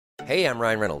Hey, I'm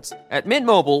Ryan Reynolds. At Mint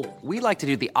Mobile, we like to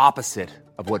do the opposite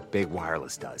of what Big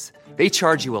Wireless does. They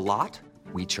charge you a lot,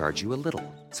 we charge you a little.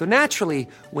 So naturally,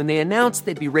 when they announced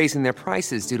they'd be raising their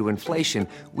prices due to inflation,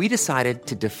 we decided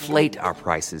to deflate our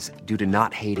prices due to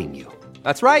not hating you.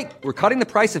 That's right. We're cutting the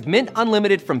price of Mint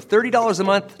Unlimited from $30 a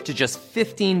month to just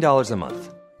 $15 a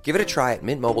month. Give it a try at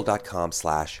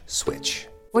mintmobile.com/switch.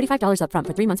 $45 up front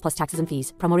for 3 months plus taxes and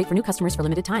fees. Promo rate for new customers for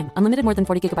limited time. Unlimited more than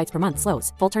 40 gigabytes per month.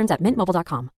 Slows full terms at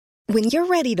mintmobile.com. When you're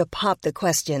ready to pop the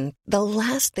question, the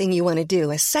last thing you want to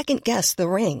do is second-guess the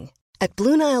ring. At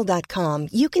BlueNile.com,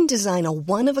 you can design a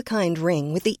one-of-a-kind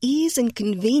ring with the ease and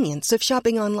convenience of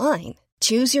shopping online.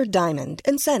 Choose your diamond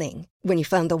and setting. When you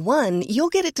find the one, you'll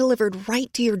get it delivered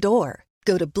right to your door.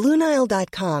 Go to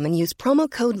BlueNile.com and use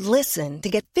promo code LISTEN to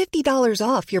get $50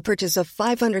 off your purchase of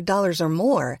 $500 or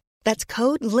more. That's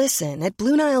code LISTEN at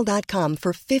BlueNile.com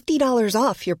for $50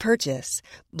 off your purchase.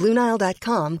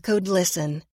 BlueNile.com, code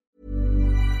LISTEN.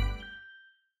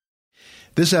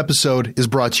 This episode is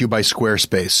brought to you by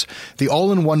Squarespace, the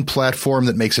all-in-one platform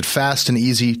that makes it fast and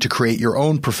easy to create your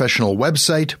own professional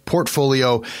website,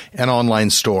 portfolio, and online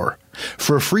store.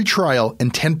 For a free trial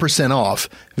and 10% off,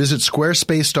 visit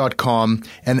squarespace.com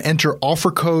and enter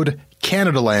offer code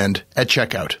CanadaLand at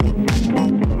checkout.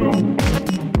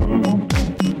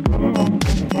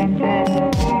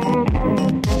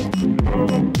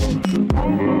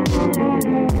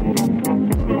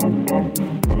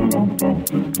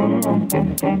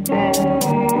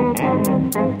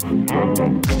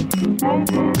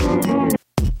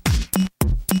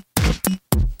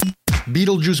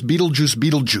 Beetlejuice, Beetlejuice,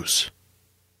 Beetlejuice.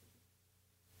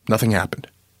 Nothing happened.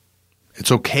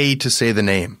 It's okay to say the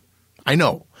name. I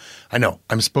know.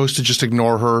 I'm supposed to just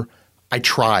ignore her. I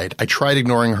tried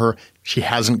ignoring her. She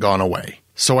hasn't gone away.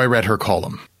 So I read her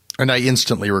column, and I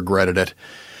instantly regretted it.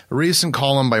 A recent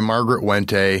column by Margaret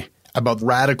Wente about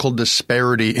radical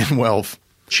disparity in wealth.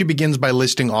 She begins by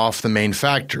listing off the main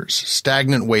factors: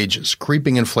 stagnant wages,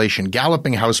 creeping inflation,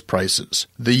 galloping house prices,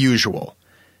 the usual.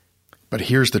 But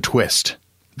here's the twist.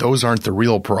 Those aren't the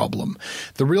real problem.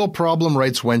 The real problem,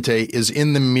 writes Wente, is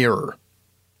in the mirror.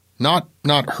 Not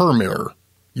her mirror,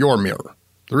 your mirror.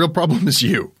 The real problem is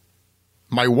you.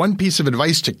 My one piece of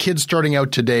advice to kids starting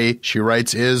out today, she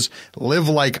writes, is live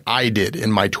like I did in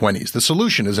my 20s. The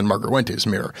solution is in Margaret Wente's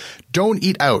mirror. Don't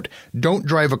eat out. Don't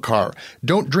drive a car.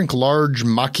 Don't drink large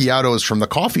macchiatos from the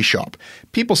coffee shop.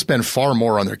 People spend far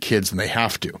more on their kids than they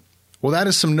have to. Well, that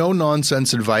is some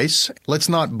no-nonsense advice. Let's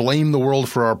not blame the world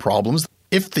for our problems.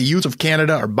 If the youth of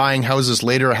Canada are buying houses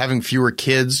later, having fewer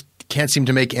kids, can't seem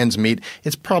to make ends meet,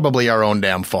 it's probably our own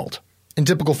damn fault. In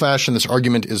typical fashion, this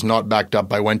argument is not backed up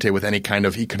by Wente with any kind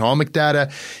of economic data.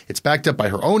 It's backed up by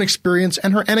her own experience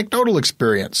and her anecdotal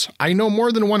experience. I know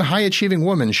more than one high-achieving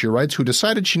woman, she writes, who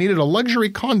decided she needed a luxury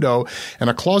condo and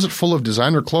a closet full of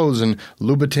designer clothes and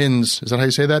Louboutins, is that how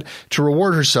you say that? To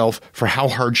reward herself for how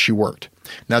hard she worked.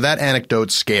 Now, that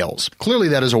anecdote scales. Clearly,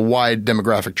 that is a wide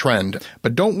demographic trend.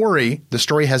 But don't worry, the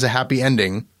story has a happy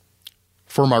ending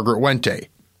for Margaret Wente.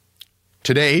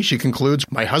 Today, she concludes,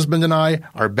 my husband and I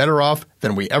are better off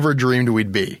than we ever dreamed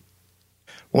we'd be.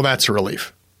 Well, that's a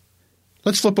relief.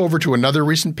 Let's flip over to another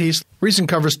recent piece, recent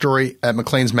cover story at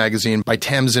Maclean's magazine by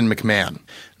Tamsin McMahon.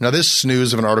 Now, this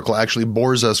snooze of an article actually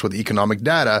bores us with economic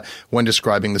data when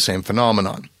describing the same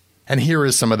phenomenon. And here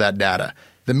is some of that data.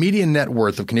 The median net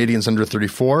worth of Canadians under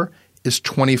 34 is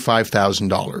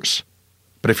 $25,000.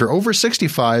 But if you're over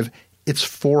 65, it's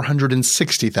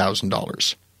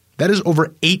 $460,000. That is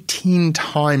over 18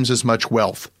 times as much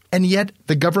wealth. And yet,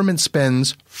 the government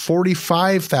spends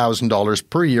 $45,000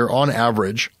 per year on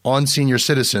average on senior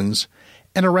citizens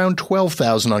and around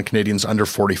 $12,000 on Canadians under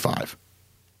 45.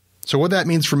 So what that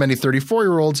means for many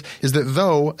 34-year-olds is that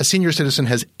though a senior citizen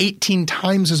has 18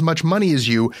 times as much money as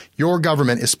you, your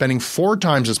government is spending 4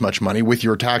 times as much money with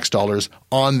your tax dollars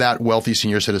on that wealthy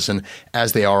senior citizen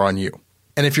as they are on you.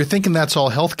 And if you're thinking that's all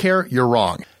healthcare, you're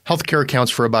wrong. Healthcare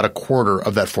accounts for about a quarter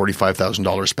of that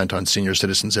 $45,000 spent on senior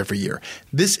citizens every year.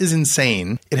 This is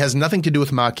insane. It has nothing to do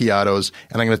with macchiatos,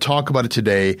 and I'm going to talk about it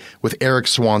today with Eric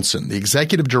Swanson, the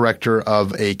executive director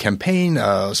of a campaign,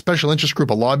 a special interest group,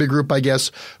 a lobby group, I guess,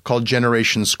 called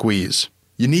Generation Squeeze.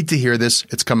 You need to hear this.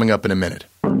 It's coming up in a minute.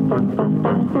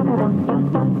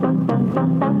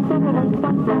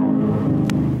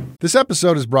 This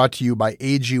episode is brought to you by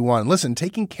AG1. Listen,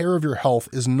 taking care of your health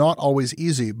is not always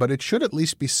easy, but it should at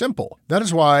least be simple. That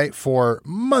is why for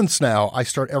months now, I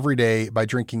start every day by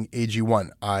drinking AG1.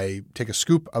 I take a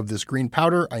scoop of this green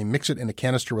powder, I mix it in a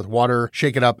canister with water,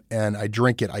 shake it up, and I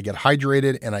drink it. I get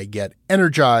hydrated and I get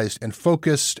energized and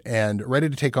focused and ready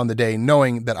to take on the day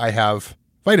knowing that I have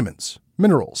vitamins,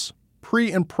 minerals,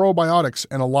 pre and probiotics,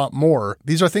 and a lot more.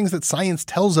 These are things that science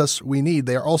tells us we need.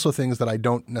 They are also things that I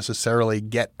don't necessarily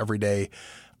get every day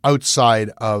outside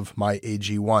of my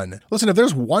AG1. Listen, if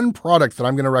there's one product that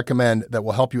I'm going to recommend that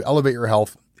will help you elevate your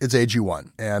health, it's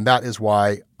AG1. And that is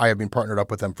why I have been partnered up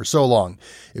with them for so long.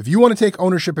 If you want to take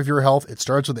ownership of your health, it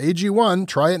starts with AG1.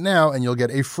 Try it now, and you'll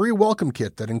get a free welcome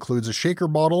kit that includes a shaker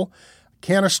bottle,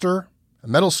 canister, a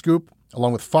metal scoop,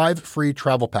 along with 5 free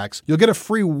travel packs. You'll get a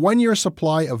free 1-year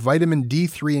supply of vitamin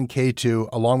D3 and K2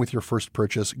 along with your first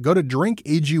purchase. Go to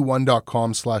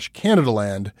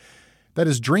drinkag1.com/Canadaland. That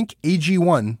is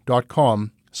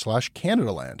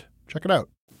drinkag1.com/Canadaland. Check it out.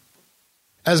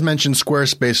 As mentioned,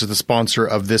 Squarespace is the sponsor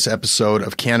of this episode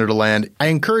of Canadaland. I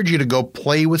encourage you to go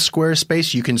play with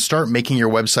Squarespace. You can start making your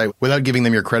website without giving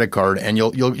them your credit card, and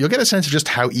you'll get a sense of just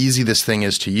how easy this thing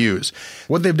is to use.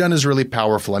 What they've done is really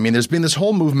powerful. I mean, there's been this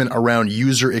whole movement around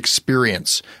user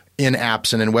experience in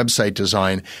apps and in website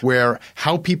design, where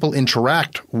how people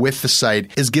interact with the site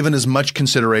is given as much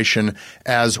consideration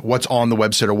as what's on the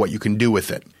website or what you can do with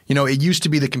it. You know, it used to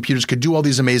be that computers could do all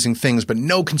these amazing things, but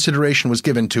no consideration was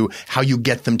given to how you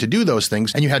get them to do those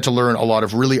things. And you had to learn a lot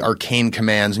of really arcane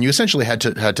commands, and you essentially had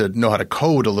to know how to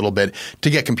code a little bit to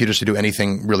get computers to do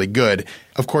anything really good.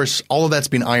 Of course, all of that's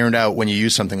been ironed out when you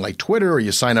use something like Twitter or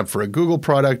you sign up for a Google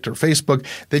product or Facebook.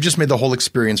 They just made the whole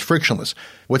experience frictionless.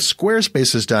 What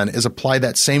Squarespace has done is apply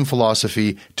that same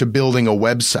philosophy to building a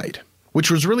website, which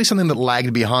was really something that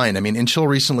lagged behind. I mean, until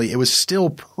recently, it was still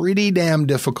pretty damn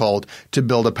difficult to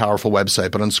build a powerful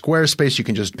website. But on Squarespace, you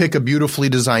can just pick a beautifully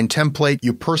designed template,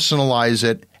 you personalize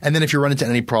it, and then if you run into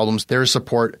any problems, there's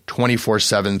support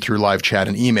 24/7 through live chat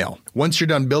and email. Once you're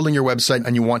done building your website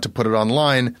and you want to put it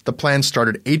online, the plan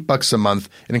started at $8 a month.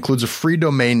 It includes a free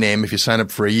domain name if you sign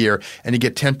up for a year, and you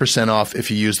get 10% off if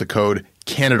you use the code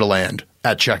CanadaLand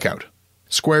at checkout.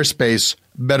 Squarespace,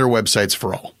 better websites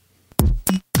for all.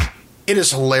 It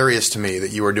is hilarious to me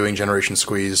that you are doing Generation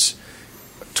Squeeze,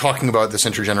 talking about this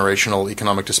intergenerational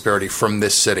economic disparity from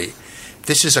this city.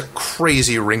 This is a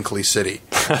crazy, wrinkly city.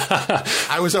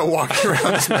 I was out walking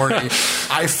around this morning.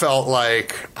 I felt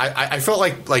like I felt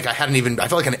like I hadn't even. I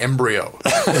felt like an embryo.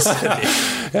 In this city.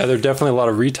 Yeah, there are definitely a lot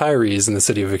of retirees in the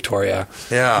city of Victoria.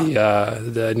 Yeah,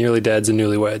 the nearly deads and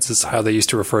newlyweds is how they used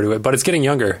to refer to it. But it's getting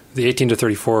younger. The 18 to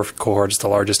 34 cohort is the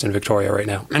largest in Victoria right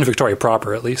now, in Victoria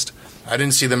proper, at least. I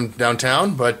didn't see them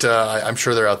downtown, but I'm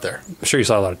sure they're out there. I'm sure you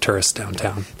saw a lot of tourists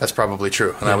downtown. That's probably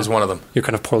true, and I was one of them. You're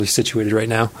kind of poorly situated right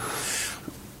now.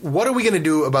 What are we going to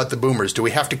do about the boomers? Do we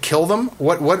have to kill them?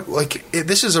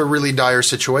 This is a really dire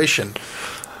situation.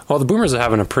 Well, the boomers are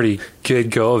having a pretty good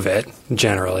go of it,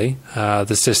 generally.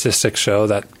 The statistics show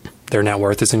that their net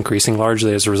worth is increasing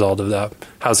largely as a result of the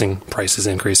housing prices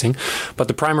increasing. But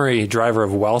the primary driver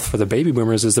of wealth for the baby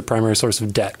boomers is the primary source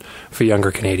of debt for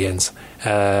younger Canadians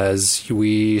as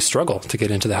we struggle to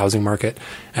get into the housing market,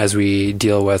 as we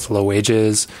deal with low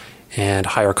wages and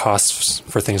higher costs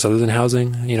for things other than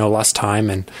housing, less time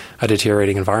and a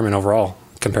deteriorating environment overall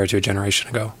compared to a generation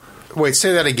ago. Wait,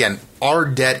 say that again. Our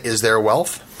debt is their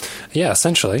wealth? Yeah,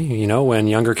 essentially. When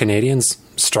younger Canadians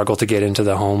struggle to get into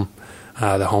the home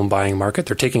buying market,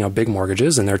 they're taking out big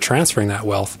mortgages and they're transferring that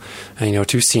wealth,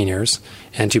 to seniors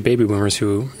and to baby boomers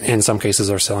who, in some cases,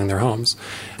 are selling their homes.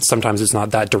 Sometimes it's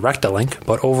not that direct a link,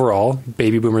 but overall,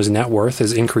 baby boomers' net worth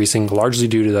is increasing largely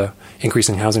due to the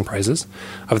increasing housing prices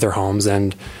of their homes,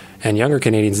 and younger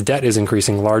Canadians' debt is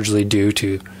increasing largely due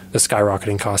to the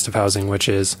skyrocketing cost of housing, which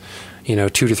is, 2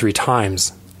 to 3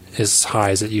 times as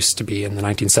high as it used to be in the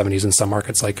 1970s in some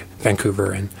markets like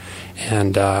Vancouver and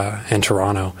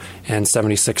Toronto, and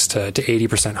 76 to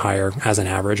 80% higher as an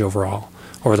average overall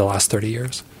over the last 30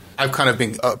 years. I've kind of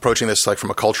been approaching this like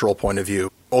from a cultural point of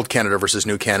view, old Canada versus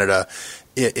new Canada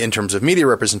in terms of media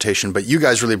representation, but you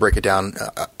guys really break it down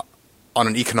on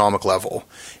an economic level.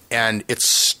 And it's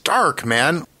stark,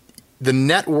 man. The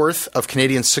net worth of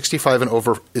Canadians 65 and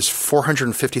over is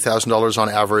 $450,000 on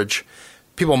average.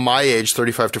 People my age,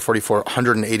 35 to 44,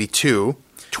 $182,000.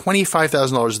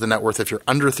 $25,000 is the net worth if you're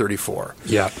under 34.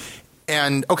 Yeah.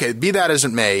 And, okay, be that as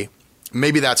it may,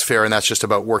 maybe that's fair and that's just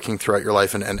about working throughout your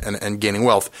life and gaining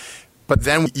wealth. But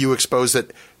then you expose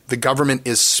that the government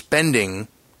is spending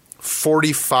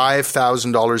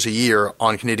 $45,000 a year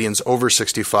on Canadians over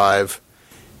 65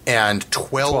 and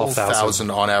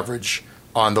 $12,000 on average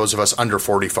on those of us under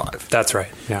 45. That's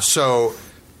right, yeah. So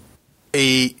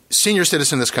a senior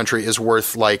citizen in this country is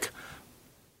worth like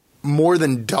more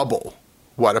than double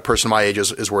what a person my age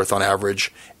is worth on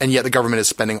average, and yet the government is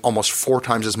spending almost 4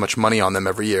 times as much money on them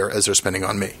every year as they're spending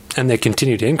on me. And they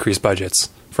continue to increase budgets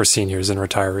for seniors and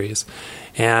retirees.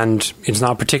 And it's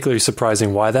not particularly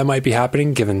surprising why that might be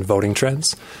happening given voting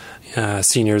trends.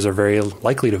 seniors are very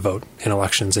likely to vote in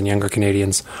elections and younger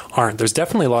Canadians aren't. There's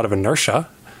definitely a lot of inertia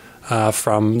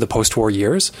from the post-war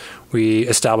years. We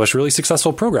established really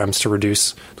successful programs to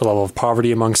reduce the level of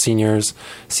poverty among seniors,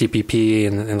 CPP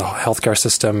in the healthcare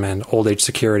system, and old age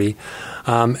security.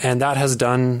 And that has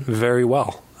done very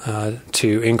well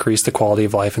to increase the quality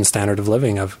of life and standard of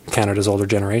living of Canada's older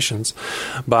generations.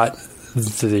 But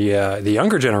the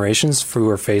younger generations who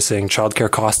are facing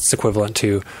childcare costs equivalent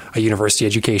to a university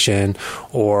education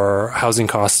or housing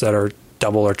costs that are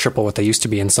double or triple what they used to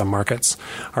be in some markets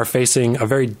are facing a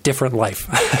very different life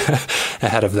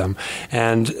ahead of them.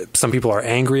 And some people are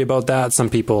angry about that. Some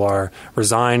people are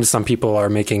resigned. Some people are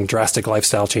making drastic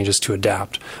lifestyle changes to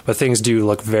adapt. But things do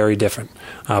look very different,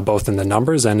 both in the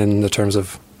numbers and in terms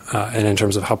of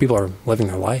how people are living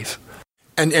their life.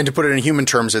 And to put it in human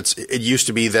terms, it used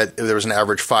to be that there was an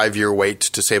average 5-year wait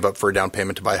to save up for a down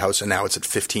payment to buy a house, and now it's at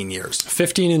 15 years.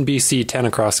 15 in BC, 10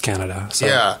 across Canada. So.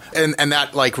 Yeah, and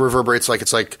that like reverberates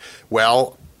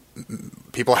well,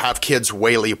 people have kids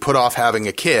you put off having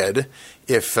a kid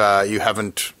if you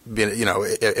haven't been,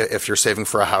 if you're saving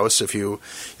for a house, if you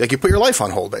put your life on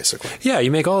hold, basically. Yeah,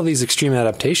 you make all of these extreme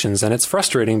adaptations, and it's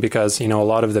frustrating because, a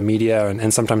lot of the media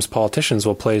and sometimes politicians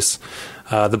will place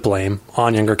the blame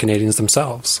on younger Canadians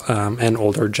themselves and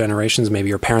older generations, maybe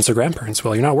your parents or grandparents.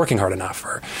 Well, you're not working hard enough,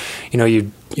 or,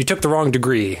 you took the wrong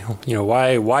degree.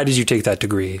 Why did you take that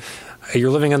degree?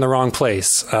 You're living in the wrong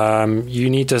place. You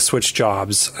need to switch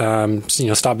jobs.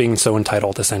 Stop being so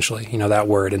entitled, essentially. That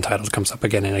word entitled comes up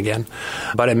again and again.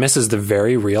 But it misses the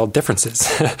very real differences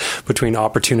between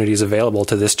opportunities available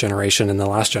to this generation and the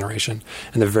last generation,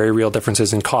 and the very real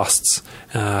differences in costs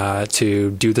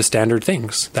to do the standard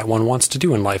things that one wants to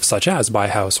do in life, such as buy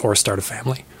a house or start a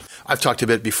family. I've talked a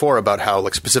bit before about how,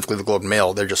 specifically the Globe and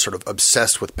Mail, they're just sort of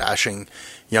obsessed with bashing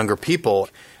younger people.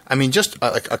 I mean, just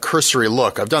a cursory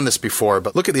look. I've done this before,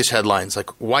 but look at these headlines.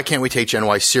 Why can't we take Gen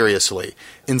Y seriously?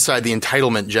 Inside the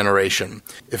entitlement generation.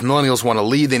 If millennials want to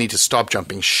lead, they need to stop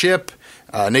jumping ship.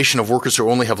 A nation of workers who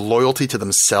only have loyalty to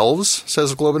themselves, says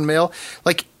the Globe and Mail.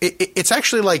 It's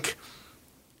actually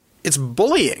it's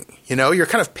bullying. You're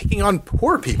kind of picking on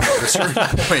poor people at a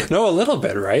certain point. No, a little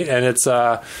bit, right? And it's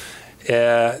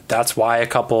that's why a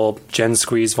couple Gen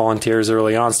Squeeze volunteers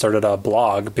early on started a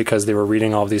blog, because they were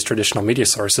reading all of these traditional media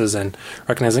sources and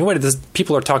recognizing,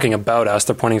 people are talking about us,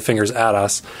 they're pointing fingers at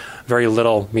us. Very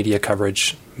little media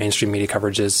coverage, mainstream media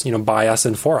coverage is, by us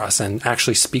and for us, and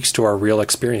actually speaks to our real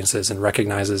experiences and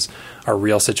recognizes our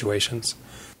real situations.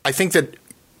 I think that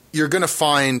you're going to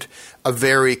find a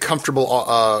very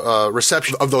comfortable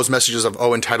reception of those messages of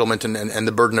entitlement and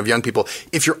the burden of young people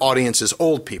if your audience is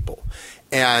old people.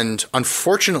 And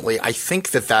unfortunately, I think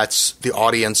that that's the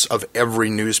audience of every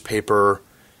newspaper,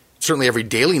 certainly every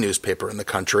daily newspaper in the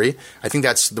country. I think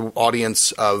that's the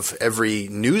audience of every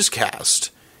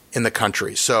newscast in the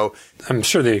country. So I'm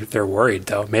sure they're worried,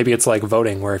 though. Maybe it's like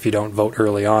voting, where if you don't vote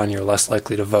early on, you're less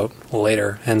likely to vote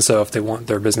later. And so if they want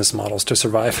their business models to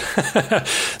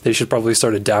survive, they should probably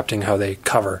start adapting how they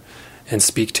cover and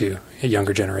speak to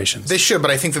younger generations. They should, but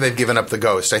I think that they've given up the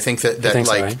ghost. I think that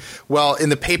so, right? Well, in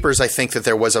the papers, I think that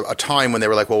there was a time when they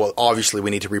were like, well, obviously we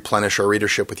need to replenish our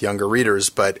readership with younger readers,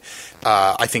 but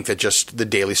I think that just the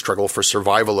daily struggle for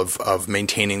survival of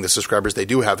maintaining the subscribers they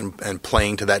do have and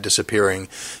playing to that disappearing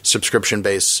subscription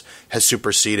base has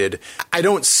superseded. I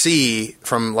don't see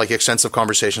from extensive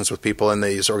conversations with people in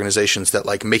these organizations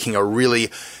that making a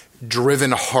really driven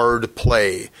hard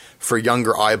play for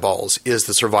younger eyeballs is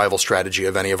the survival strategy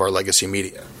of any of our legacy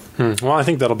media. Well, I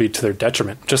think that'll be to their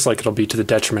detriment, just like it'll be to the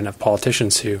detriment of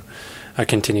politicians who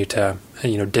continue to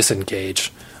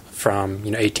disengage from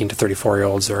 18 to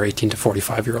 34-year-olds or 18 to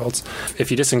 45-year-olds.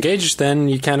 If you disengage, then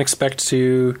you can't expect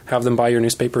to have them buy your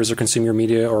newspapers or consume your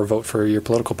media or vote for your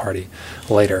political party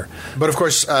later. But of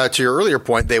course, to your earlier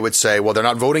point, they would say, well, they're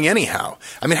not voting anyhow.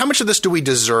 I mean, how much of this do we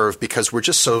deserve because we're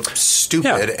just so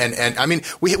stupid? Yeah. And I mean,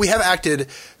 we have acted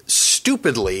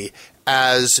stupidly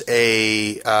as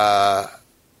a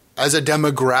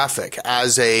demographic,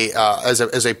 as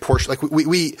a portion.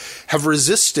 We have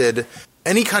resisted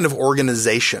any kind of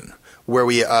organization where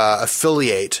we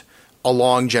affiliate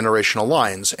along generational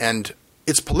lines. And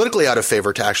it's politically out of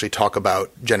favor to actually talk about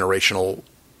generational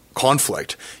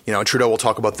conflict. Trudeau will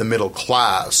talk about the middle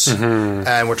class,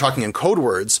 and we're talking in code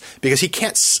words because he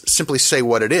can't simply say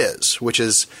what it is, which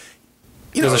is,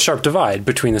 there's a sharp divide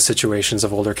between the situations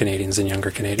of older Canadians and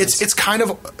younger Canadians. It's kind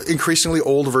of increasingly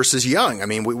old versus young. I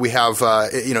mean, we have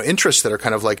interests that are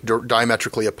kind of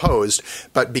diametrically opposed.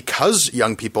 But because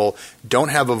young people don't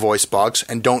have a voice box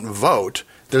and don't vote,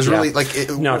 There's Yeah. really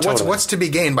Totally. what's to be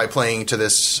gained by playing to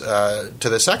this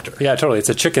sector? Yeah, totally. It's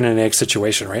a chicken and egg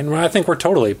situation, right? And I think we're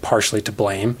totally partially to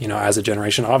blame, as a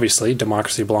generation. Obviously,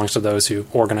 democracy belongs to those who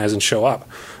organize and show up.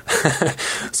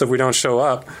 So if we don't show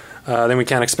up, then we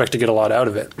can't expect to get a lot out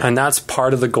of it. And that's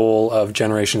part of the goal of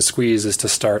Generation Squeeze, is to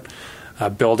start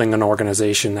building an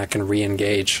organization that can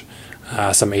re-engage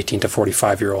some 18 to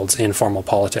 45-year-olds in formal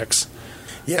politics.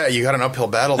 Yeah, you got an uphill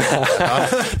battle there. Huh?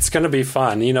 It's going to be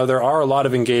fun. There are a lot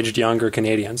of engaged younger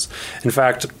Canadians. In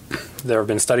fact, there have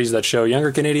been studies that show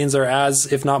younger Canadians are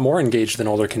as, if not more, engaged than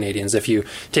older Canadians. If you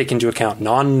take into account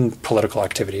non-political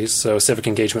activities, so civic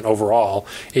engagement overall,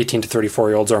 18 to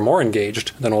 34-year-olds are more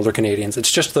engaged than older Canadians.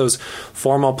 It's just those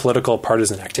formal political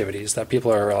partisan activities that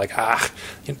people are like,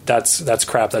 that's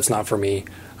crap, that's not for me.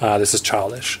 This is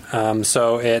childish.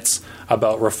 So it's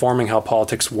about reforming how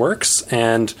politics works,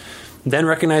 and then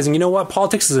recognizing,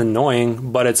 politics is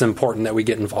annoying, but it's important that we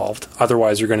get involved.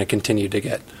 Otherwise, you're going to continue to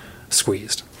get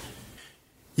squeezed.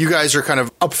 You guys are kind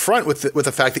of upfront with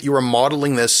the fact that you were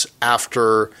modeling this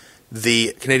after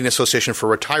the Canadian Association for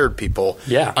Retired People.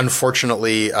 Yeah.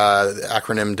 Unfortunately,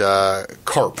 acronymed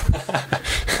CARP.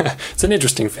 It's an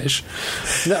interesting fish.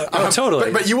 No,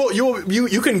 totally. But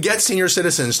you can get senior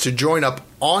citizens to join up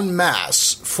en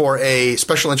masse for a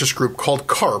special interest group called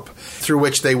CARP, through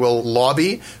which they will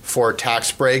lobby for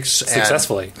tax breaks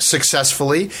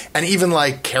successfully, and even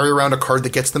carry around a card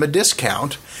that gets them a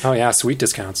discount. Oh yeah, sweet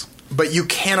discounts. But you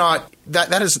cannot.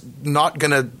 That is not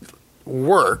going to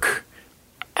work.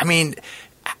 I mean,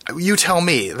 you tell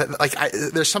me.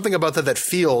 There's something about that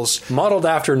feels modeled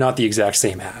after, not the exact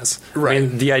same as. Right. I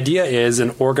mean, the idea is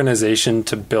an organization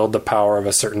to build the power of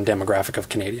a certain demographic of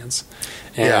Canadians.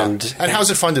 And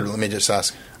how's it funded? Let me just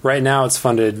ask. Right now, it's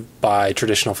funded by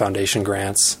traditional foundation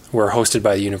grants. We're hosted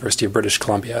by the University of British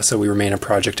Columbia, so we remain a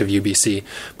project of UBC.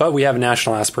 But we have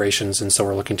national aspirations, and so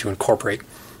we're looking to incorporate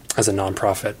as a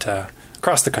nonprofit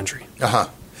across the country. Uh-huh.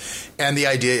 And the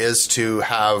idea is to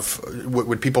have –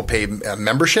 would people pay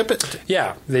membership?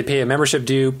 Yeah, they pay a membership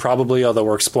due, probably, although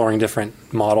we're exploring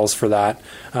different models for that.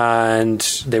 And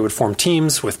they would form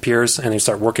teams with peers, and they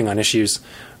start working on issues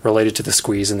related to the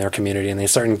squeeze in their community, and they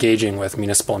start engaging with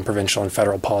municipal and provincial and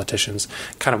federal politicians,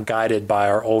 kind of guided by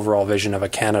our overall vision of a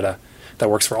Canada that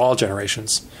works for all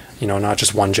generations, not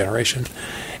just one generation.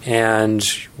 And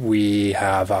we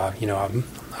have, a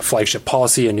flagship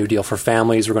policy, a New Deal for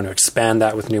Families. We're going to expand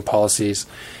that with new policies.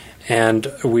 And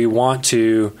we want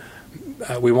to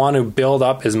build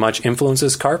up as much influence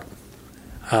as CARP,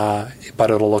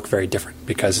 but it'll look very different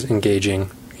because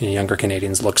engaging younger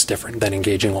Canadians looks different than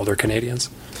engaging older Canadians.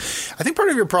 I think part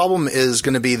of your problem is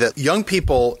going to be that young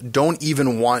people don't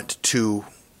even want to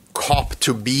cop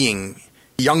to being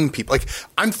young people.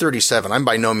 I'm 37. I'm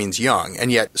by no means young.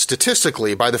 And yet,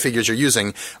 statistically, by the figures you're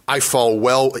using, I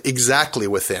fall exactly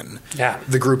within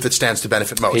the group that stands to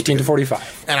benefit most. 18 to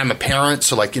 45. And I'm a parent,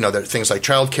 so there are things like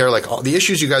childcare, all the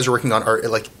issues you guys are working on are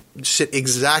sit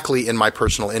exactly in my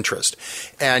personal interest.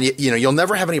 And you'll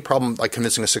never have any problem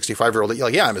convincing a 65-year-old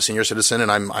that I'm a senior citizen and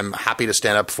I'm happy to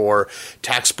stand up for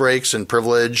tax breaks and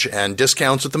privilege and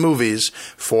discounts at the movies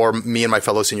for me and my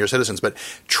fellow senior citizens. But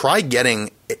try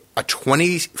getting a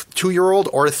 22-year-old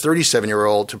or a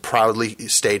 37-year-old to proudly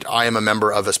state, I am a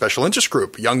member of a special interest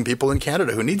group, young people in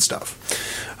Canada who need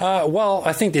stuff. Well,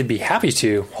 I think they'd be happy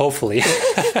to, hopefully.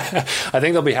 I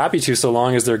think they'll be happy to, so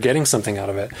long as they're getting something out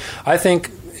of it. I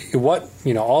think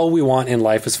all we want in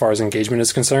life as far as engagement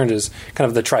is concerned is kind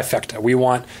of the trifecta. We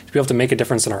want to be able to make a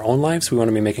difference in our own lives. We want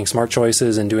to be making smart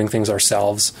choices and doing things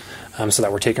ourselves so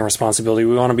that we're taking responsibility.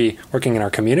 We want to be working in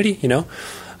our community,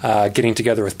 getting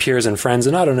together with peers and friends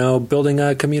and, building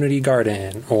a community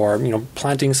garden or,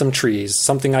 planting some trees,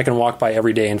 something I can walk by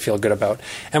every day and feel good about.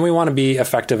 And we want to be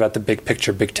effective at the big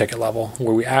picture, big ticket level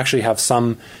where we actually have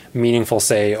some meaningful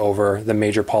say over the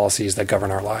major policies that govern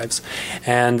our lives.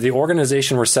 And the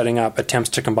organization we're setting up attempts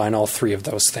to combine all three of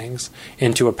those things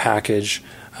into a package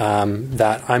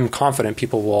that I'm confident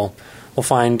people will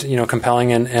find,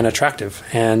 compelling and attractive.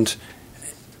 And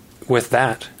with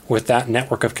that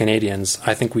network of Canadians,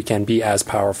 I think we can be as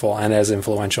powerful and as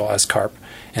influential as CARP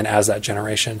and as that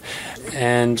generation.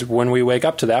 And when we wake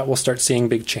up to that, we'll start seeing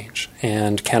big change,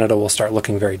 and Canada will start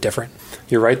looking very different.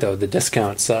 You're right, though. The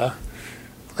discounts, the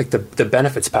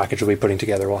benefits package we'll be putting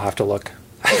together will have to look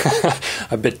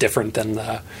a bit different than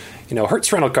the,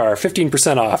 Hertz rental car,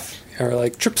 15% off, or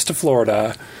trips to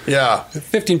Florida. Yeah.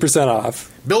 15% off.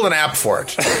 Build an app for it.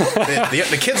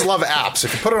 the kids love apps.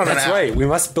 If you put it on an app. That's right. We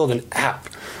must build an app.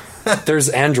 There's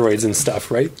Androids and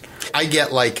stuff, right? I get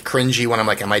cringy when I'm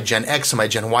am I Gen X? Am I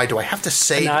Gen Y? Do I have to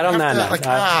say? No, I don't know.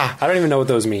 I don't even know what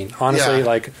those mean. Honestly,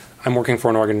 I'm working for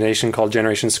an organization called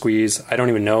Generation Squeeze. I don't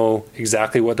even know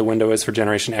exactly what the window is for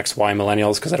Generation X, Y,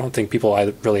 millennials, because I don't think people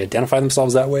really identify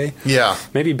themselves that way. Yeah.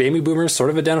 Maybe baby boomers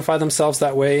sort of identify themselves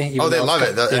that way. Oh, they love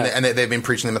it. And they've been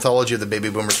preaching the mythology of the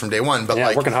baby boomers from day one. But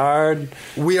working hard.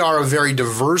 We are a very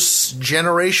diverse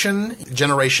generation.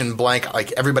 Generation blank,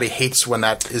 like everybody hates when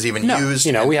that is even used.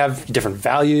 We have different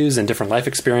values and different life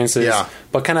experiences. Yeah.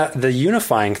 But kind of the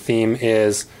unifying theme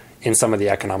is in some of the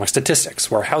economic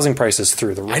statistics, where housing prices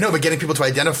through the roof. I know, but getting people to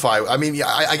identify. I mean,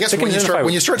 I guess when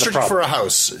you start searching for a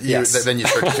house, then you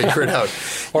start to figure it out.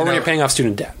 Or when you're paying off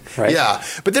student debt, right? Yeah,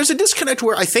 but there's a disconnect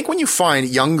where I think when you find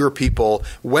younger people,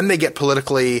 when they get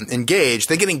politically engaged,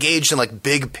 they get engaged in like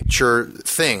big picture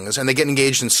things, and they get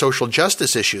engaged in social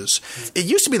justice issues. It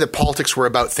used to be that politics were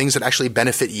about things that actually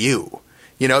benefit you.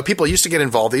 People used to get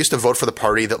involved. They used to vote for the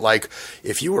party that, like,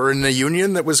 if you were in a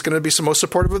union that was going to be most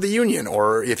supportive of the union,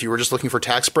 or if you were just looking for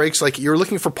tax breaks, like you're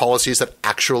looking for policies that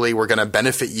actually were going to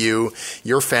benefit you,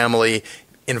 your family,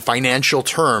 in financial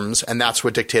terms, and that's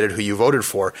what dictated who you voted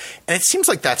for. And it seems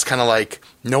like that's kind of like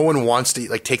no one wants to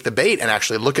like take the bait and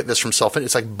actually look at this from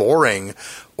it's like boring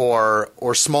or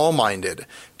small-minded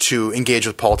to engage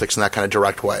with politics in that kind of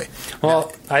direct way.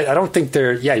 Well, I don't think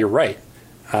you're right.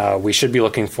 We should be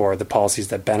looking for the policies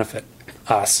that benefit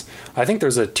us. I think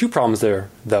there's two problems there,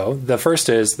 though. The first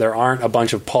is there aren't a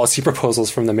bunch of policy proposals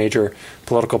from the major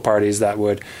political parties that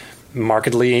would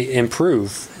markedly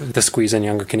improve the squeeze on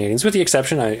younger Canadians, with the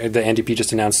exception, the NDP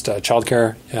just announced a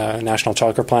national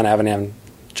childcare plan. I haven't had a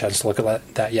chance to look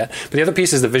at that yet. But the other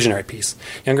piece is the visionary piece.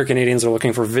 Younger Canadians are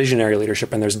looking for visionary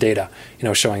leadership, and there's data,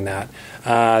 showing that.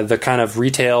 The kind of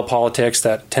retail politics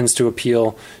that tends to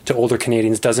appeal to older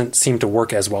Canadians doesn't seem to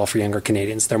work as well for younger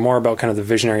Canadians. They're more about kind of the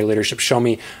visionary leadership. Show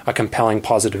me a compelling,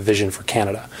 positive vision for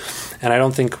Canada. And I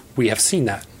don't think we have seen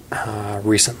that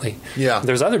recently. Yeah.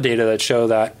 There's other data that show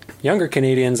that younger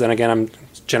Canadians, and again, I'm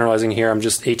generalizing here, I'm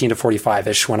just 18 to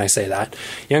 45-ish when I say that.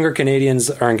 Younger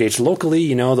Canadians are engaged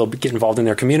locally, they'll get involved in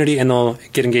their community, and they'll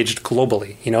get engaged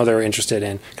globally. They're interested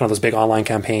in kind of those big online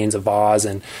campaigns of Oz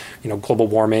and, global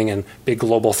warming and big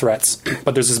global threats.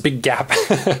 But there's this big gap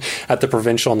at the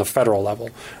provincial and the federal level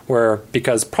where,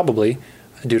 because probably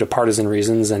due to partisan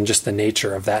reasons and just the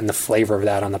nature of that and the flavor of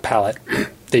that on the palate,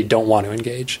 they don't want to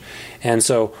engage. And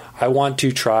so I want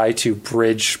to try to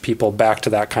bridge people back to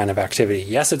that kind of activity.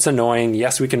 Yes, it's annoying.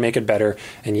 Yes, we can make it better.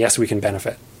 And yes, we can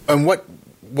benefit. And what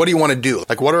do you want to do?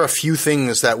 Like, what are a few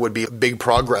things that would be big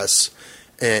progress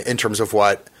in terms of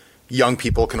what young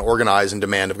people can organize and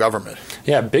demand of government?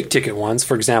 Yeah, big ticket ones.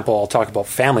 For example, I'll talk about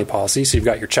family policy. So you've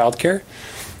got your childcare.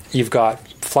 You've got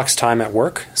flex time at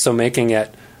work. So making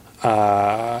it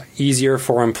easier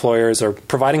for employers, or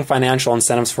providing financial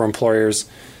incentives for employers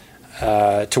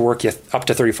to work you up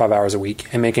to 35 hours a week,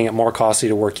 and making it more costly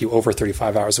to work you over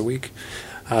 35 hours a week.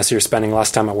 So you're spending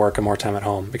less time at work and more time at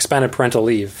home. Expanded parental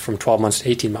leave from 12 months to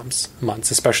 18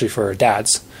 months, especially for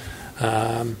dads,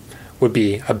 would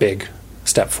be a big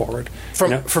step forward.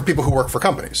 For people who work for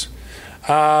companies?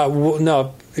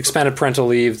 No, expanded parental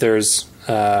leave, there's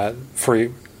for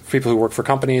people who work for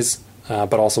companies,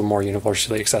 but also more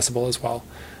universally accessible as well,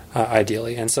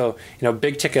 ideally. And so,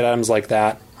 big ticket items like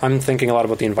that. I'm thinking a lot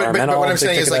about the environmental. But what I'm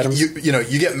saying is, like, items.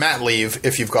 you get mat leave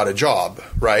if you've got a job,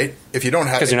 right? If you don't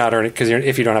have, because you're not earning,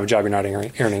 if you don't have a job, you're not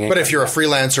earning income. But if you're a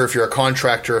freelancer, if you're a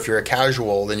contractor, if you're a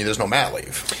casual, then there's no mat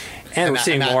leave. And we're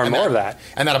seeing more and more of that.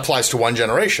 And that applies to one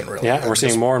generation, really. Yeah, we're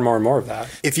seeing more and more of that.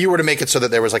 If you were to make it so that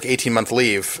there was like 18-month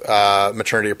leave,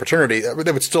 maternity or paternity,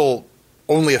 that would still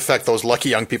only affect those lucky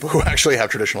young people who actually have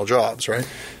traditional jobs, right?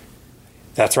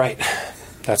 That's right.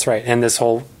 And this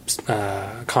whole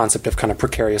concept of kind of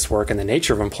precarious work and the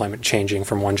nature of employment changing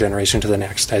from one generation to the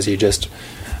next, as you just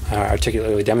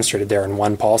articulately demonstrated there in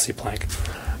one policy plank.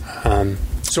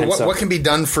 So what can be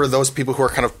done for those people who are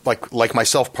kind of like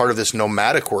myself, part of this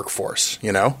nomadic workforce,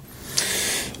 Yeah,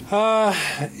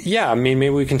 I mean, maybe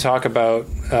we can talk about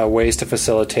ways to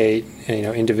facilitate,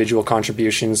 individual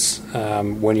contributions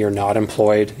when you're not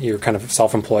employed. You're kind of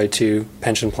self-employed to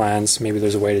pension plans. Maybe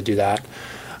there's a way to do that.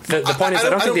 The point is, I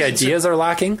don't think the ideas are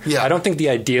lacking. Yeah. I don't think the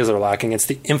ideas are lacking. It's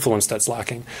the influence that's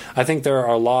lacking. I think there are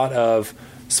a lot of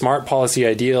smart policy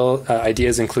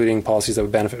ideas, including policies that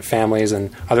would benefit families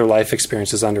and other life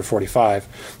experiences under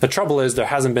 45. The trouble is there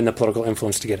hasn't been the political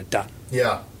influence to get it done.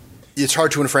 Yeah. it's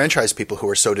hard to enfranchise people who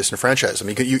are so disenfranchised. I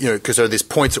mean, because there are these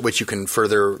points at which you can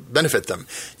further benefit them.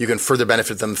 You can further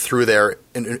benefit them through their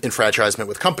enfranchisement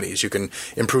with companies. You can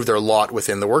improve their lot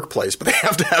within the workplace, but they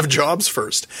have to have jobs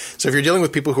first. So if you're dealing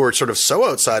with people who are sort of so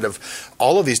outside of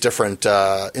all of these different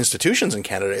institutions in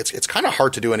Canada, it's kind of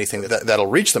hard to do anything that'll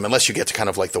reach them unless you get to kind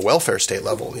of like the welfare state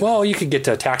level. Well, you could get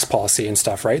to tax policy and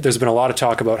stuff, right? There's been a lot of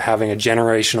talk about having a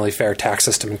generationally fair tax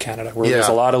system in Canada, where there's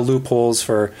a lot of loopholes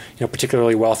for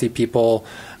particularly wealthy people,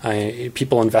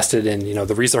 people invested in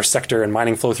the resource sector and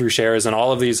mining flow through shares and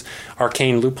all of these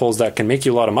arcane loopholes that can make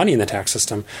you a lot of money in the tax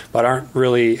system, but aren't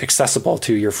really accessible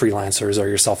to your freelancers or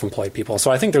your self-employed people.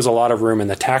 So I think there's a lot of room in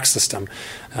the tax system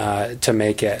to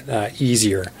make it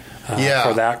easier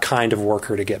for that kind of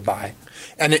worker to get by.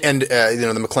 And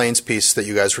the Maclean's piece that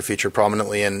you guys were featured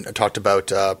prominently in talked about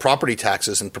property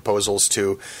taxes and proposals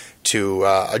to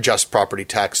adjust property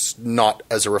tax not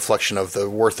as a reflection of the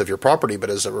worth of your property, but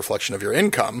as a reflection of your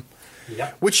income,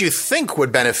 which you think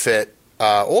would benefit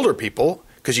older people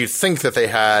because you'd think that they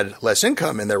had less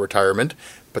income in their retirement,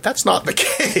 but that's not the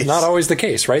case. Not always the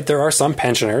case, right? There are some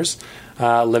pensioners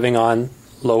living on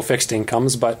low fixed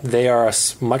incomes, but they are a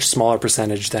much smaller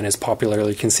percentage than is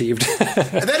popularly conceived.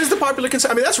 That is the popular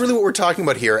concept. I mean, that's really what we're talking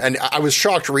about here. And I was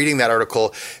shocked reading that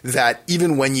article that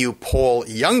even when you poll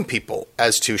young people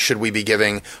as to should we be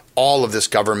giving all of this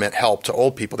government help to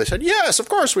old people, they said, yes, of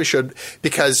course we should,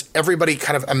 because everybody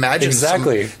kind of imagines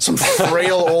some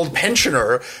frail old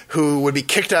pensioner who would be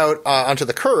kicked out onto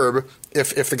the curb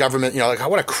if the government,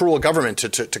 what a cruel government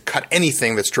to cut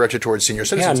anything that's directed towards senior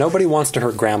citizens. Yeah, nobody wants to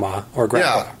hurt grandma or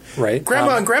grandpa, right?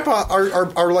 Grandma and grandpa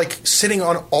are like sitting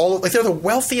on they're the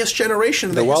wealthiest generation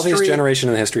in the wealthiest generation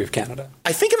in the history of Canada.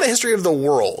 I think in the history of the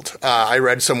world, I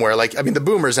read somewhere, the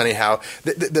boomers anyhow,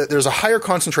 there's a higher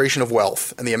concentration of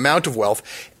wealth and the amount of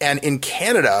wealth. And in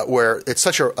Canada, where it's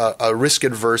such a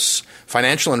risk-adverse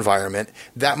financial environment,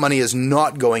 that money is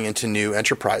not going into new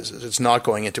enterprises. It's not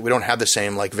going into – we don't have the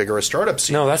same vigorous startups.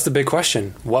 No, that's the big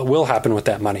question. What will happen with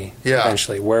that money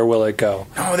eventually? Where will it go?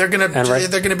 No, they're going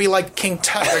to be like King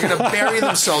Tut. They're going to bury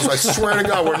themselves. I swear to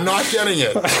God, we're not getting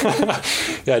it.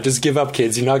 Yeah, just give up,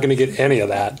 kids. You're not going to get any of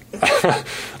that.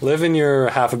 Live in your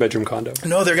half-a-bedroom condo.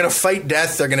 No, they're going to fight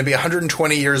death. They're going to be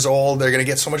 120 years old. They're going to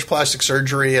get so much plastic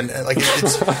surgery, and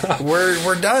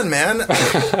we're done, man.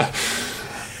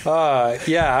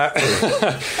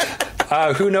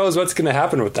 Who knows what's going to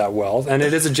happen with that wealth? And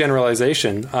it is a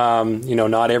generalization.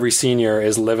 Not every senior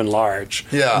is living large.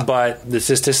 Yeah. But the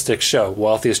statistics show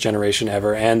wealthiest generation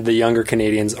ever, and the younger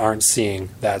Canadians aren't seeing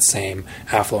that same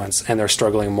affluence, and they're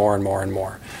struggling more and more and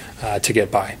more to get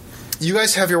by. You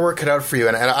guys have your work cut out for you,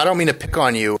 and I don't mean to pick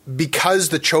on you, because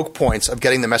the choke points of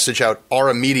getting the message out are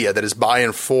a media that is by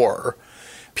and for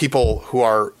people who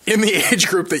are in the age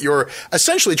group that you're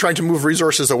essentially trying to move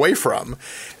resources away from.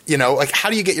 How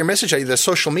do you get your message out? The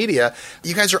social media,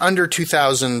 you guys are under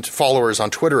 2,000 followers on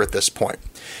Twitter at this point.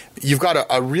 You've got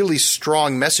a really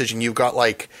strong message, and you've got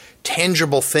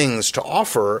tangible things to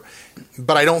offer,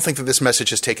 but I don't think that this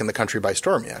message has taken the country by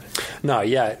storm yet. Not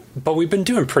yet, but we've been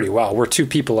doing pretty well. We're 2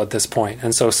 people at this point,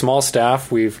 and so small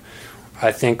staff,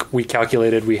 I think we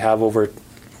calculated we have over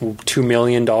 $2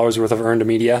 million worth of earned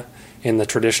media in the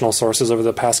traditional sources over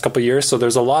the past couple of years. So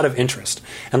there's a lot of interest.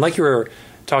 And like you were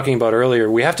talking about earlier,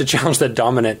 we have to challenge that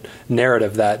dominant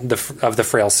narrative of the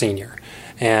frail senior,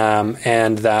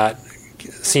 and that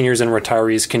seniors and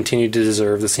retirees continue to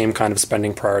deserve the same kind of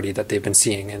spending priority that they've been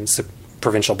seeing in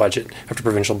provincial budget after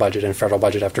provincial budget and federal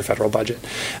budget after federal budget.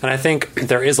 And I think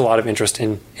there is a lot of interest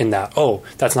in that. Oh,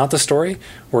 that's not the story?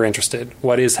 We're interested.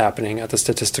 What is happening at the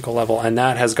statistical level? And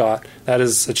that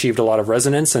has achieved a lot of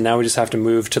resonance, and now we just have to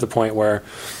move to the point where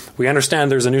we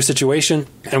understand there's a new situation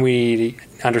and we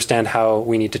understand how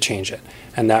we need to change it.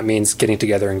 And that means getting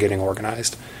together and getting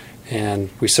organized. And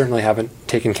we certainly haven't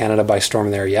taken Canada by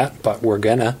storm there yet, but we're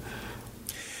gonna.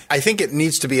 I think it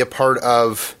needs to be a part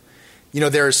of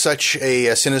there is such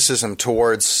a cynicism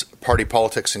towards party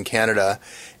politics in Canada,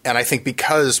 and I think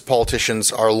because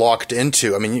politicians are locked into,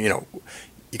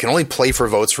 you can only play for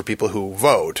votes for people who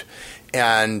vote,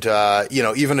 and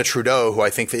even a Trudeau, who I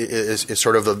think is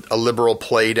sort of a liberal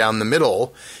play down the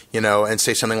middle, and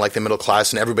say something like the middle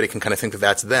class, and everybody can kind of think that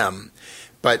that's them.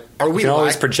 But are we? You can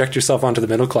always project yourself onto the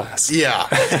middle class. Yeah,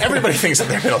 everybody thinks that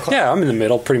they're middle class. Yeah, I'm in the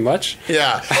middle, pretty much.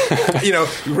 Yeah,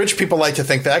 rich people like to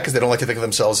think that because they don't like to think of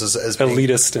themselves as being,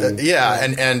 elitist.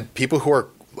 And people who are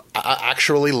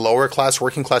actually lower class,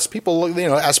 working class people,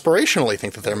 aspirationally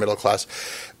think that they're middle class.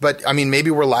 But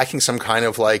maybe we're lacking some kind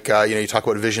of you talk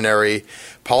about visionary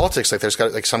politics. There's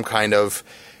got some kind of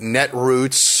net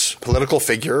roots political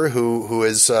figure who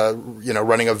is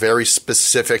running a very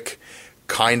specific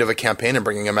kind of a campaign and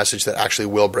bringing a message that actually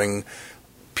will bring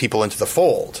people into the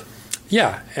fold.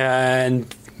 Yeah,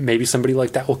 and maybe somebody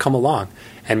like that will come along,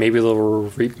 and maybe they'll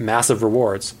reap massive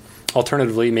rewards.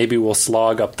 Alternatively, maybe we'll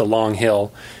slog up the long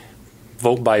hill,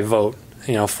 vote by vote,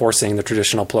 forcing the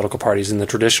traditional political parties in the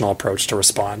traditional approach to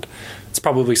respond. It's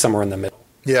probably somewhere in the middle.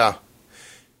 Yeah.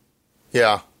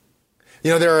 Yeah.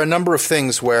 There are a number of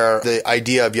things where the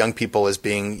idea of young people as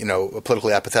being,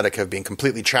 politically apathetic have been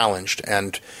completely challenged.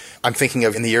 And I'm thinking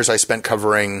of in the years I spent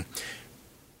covering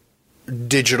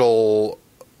digital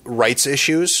rights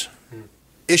issues,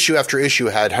 issue after issue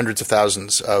had hundreds of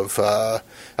thousands of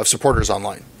supporters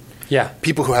online. Yeah.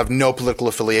 People who have no political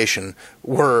affiliation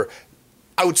were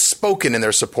outspoken in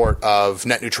their support of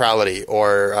net neutrality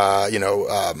or,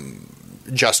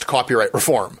 just copyright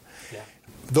reform.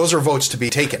 Those are votes to be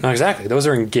taken. No, exactly. Those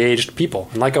are engaged people.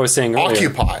 And like I was saying earlier,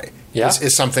 Occupy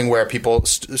is something where people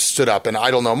stood up. And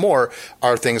Idle No More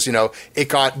are things, it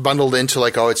got bundled into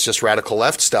like, it's just radical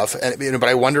left stuff. And but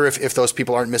I wonder if those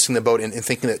people aren't missing the boat in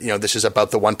thinking that, this is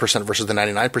about the 1% versus the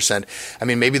 99%. I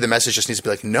mean, maybe the message just needs to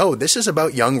be like, no, this is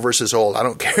about young versus old. I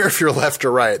don't care if you're left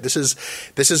or right. This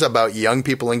is about young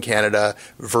people in Canada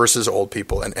versus old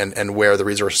people and where the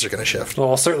resources are going to shift.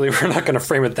 Well, certainly we're not going to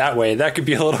frame it that way. That could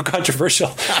be a little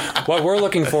controversial. What we're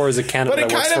looking for is a Canada that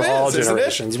works for all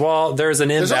generations. Well, there's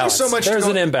an imbalance. There's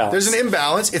an imbalance. There's an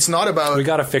imbalance. It's not about... We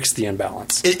got to fix the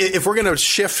imbalance. If we're going to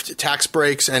shift tax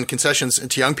breaks and concessions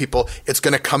to young people, it's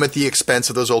going to come at the expense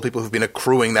of those old people who've been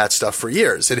accruing that stuff for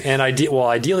years.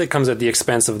 Ideally, it comes at the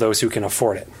expense of those who can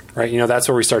afford it, right? That's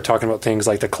where we start talking about things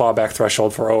like the clawback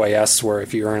threshold for OAS, where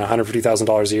if you earn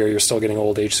 $150,000 a year, you're still getting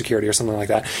old age security or something like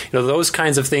that. Those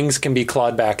kinds of things can be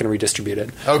clawed back and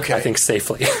redistributed. Okay. I think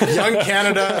safely. Young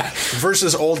Canada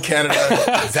versus old Canada,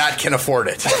 that can afford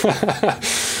it.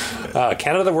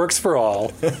 Canada that works for all.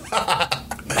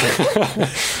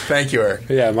 Thank you, Eric.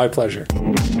 Yeah, my pleasure.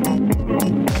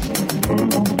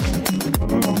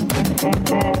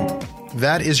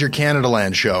 That is your Canada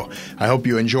Land show. I hope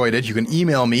you enjoyed it. You can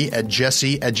email me at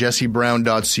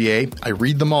jesse@jessebrown.ca. I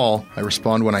read them all. I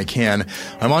respond when I can.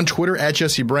 I'm on Twitter at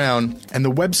Jesse Brown, and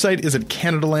the website is at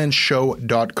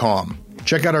CanadaLandShow.com.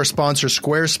 Check out our sponsor,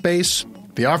 Squarespace.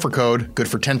 The offer code, good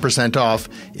for 10% off,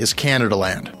 is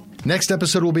CanadaLand. Next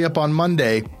episode will be up on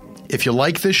Monday. If you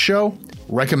like this show,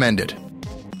 recommend it.